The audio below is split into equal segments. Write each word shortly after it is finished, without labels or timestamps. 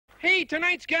Hey,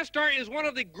 tonight's guest star is one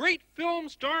of the great film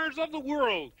stars of the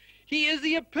world. He is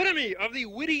the epitome of the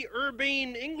witty,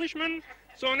 urbane Englishman,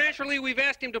 so naturally we've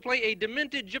asked him to play a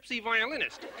demented gypsy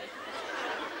violinist.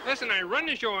 Listen, I run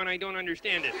the show and I don't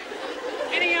understand it.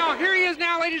 Anyhow, here he is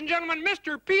now, ladies and gentlemen,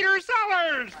 Mr. Peter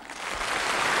Sellers.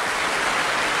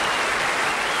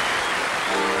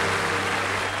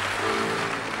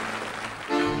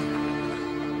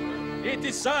 It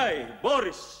is I,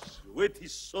 Boris, with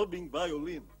his sobbing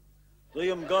violin. Do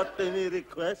you got any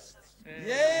requests?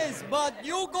 Yes, but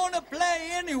you gonna play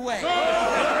anyway.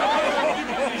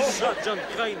 Such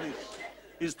unkindness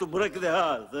is to break the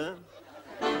heart, eh?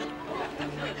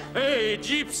 A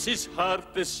gypsy's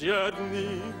heart is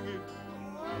yearning,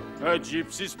 a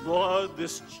gypsy's blood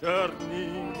is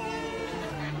churning,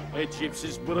 a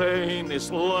gypsy's brain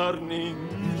is learning,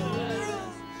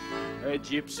 a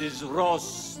gypsy's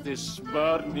rust is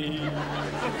burning.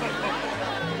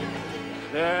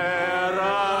 There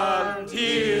are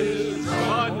tears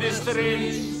on the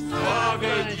strings of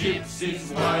a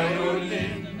gypsy's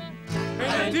violin,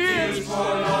 and tears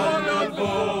fall on the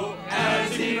bow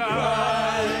as he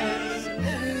cries.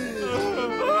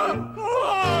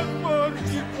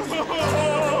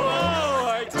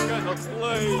 I cannot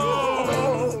play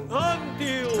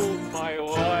until my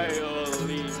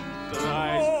violin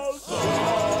dries.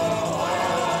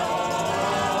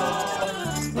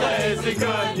 Play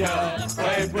Zigania,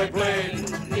 play, play, play,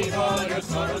 leave all your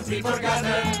sorrows be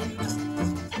forgotten.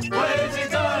 Play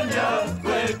Zigania,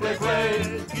 play, play,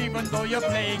 play, Even though your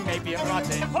playing may be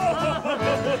rotten.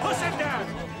 Who said that?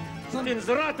 Something's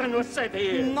rotten was said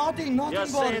here. Nothing, You're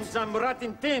saying Boris. some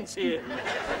rotten things here.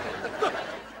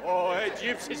 Oh, a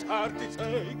gypsy's heart is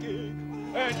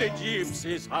aching, and a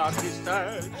gypsy's heart is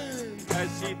sad,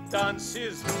 as he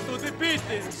dances to the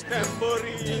beating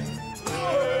tambourine.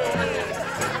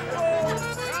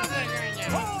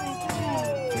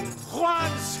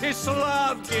 Once his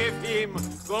love gave him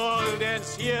golden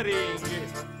hearing,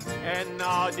 and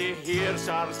now the ears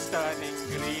are turning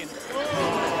green.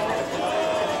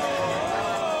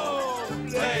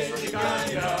 Play,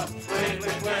 Zigania, play,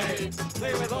 play, play,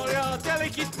 play with all your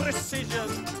delicate precision.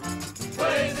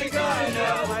 Play,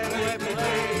 Zigania, play, play,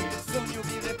 play. Soon you'll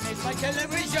be replaced by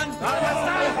television.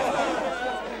 Understand?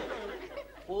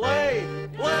 Play,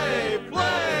 play,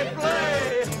 play,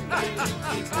 play.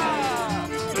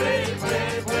 Play,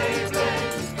 play, play, play,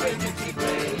 play, gypsy,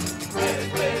 play, play,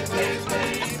 play, play,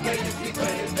 play, play, gypsy,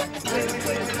 play, play, play,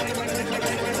 play, play,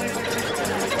 play, play,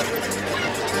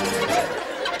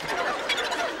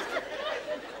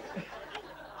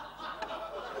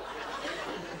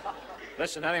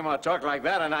 Listen, any more talk like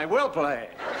that, and I will play.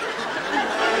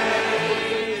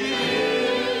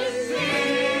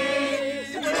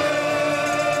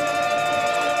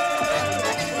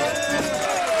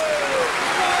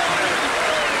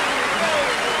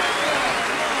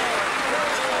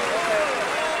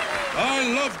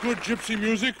 I love good gypsy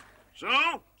music. So?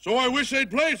 So I wish they'd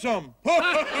play some.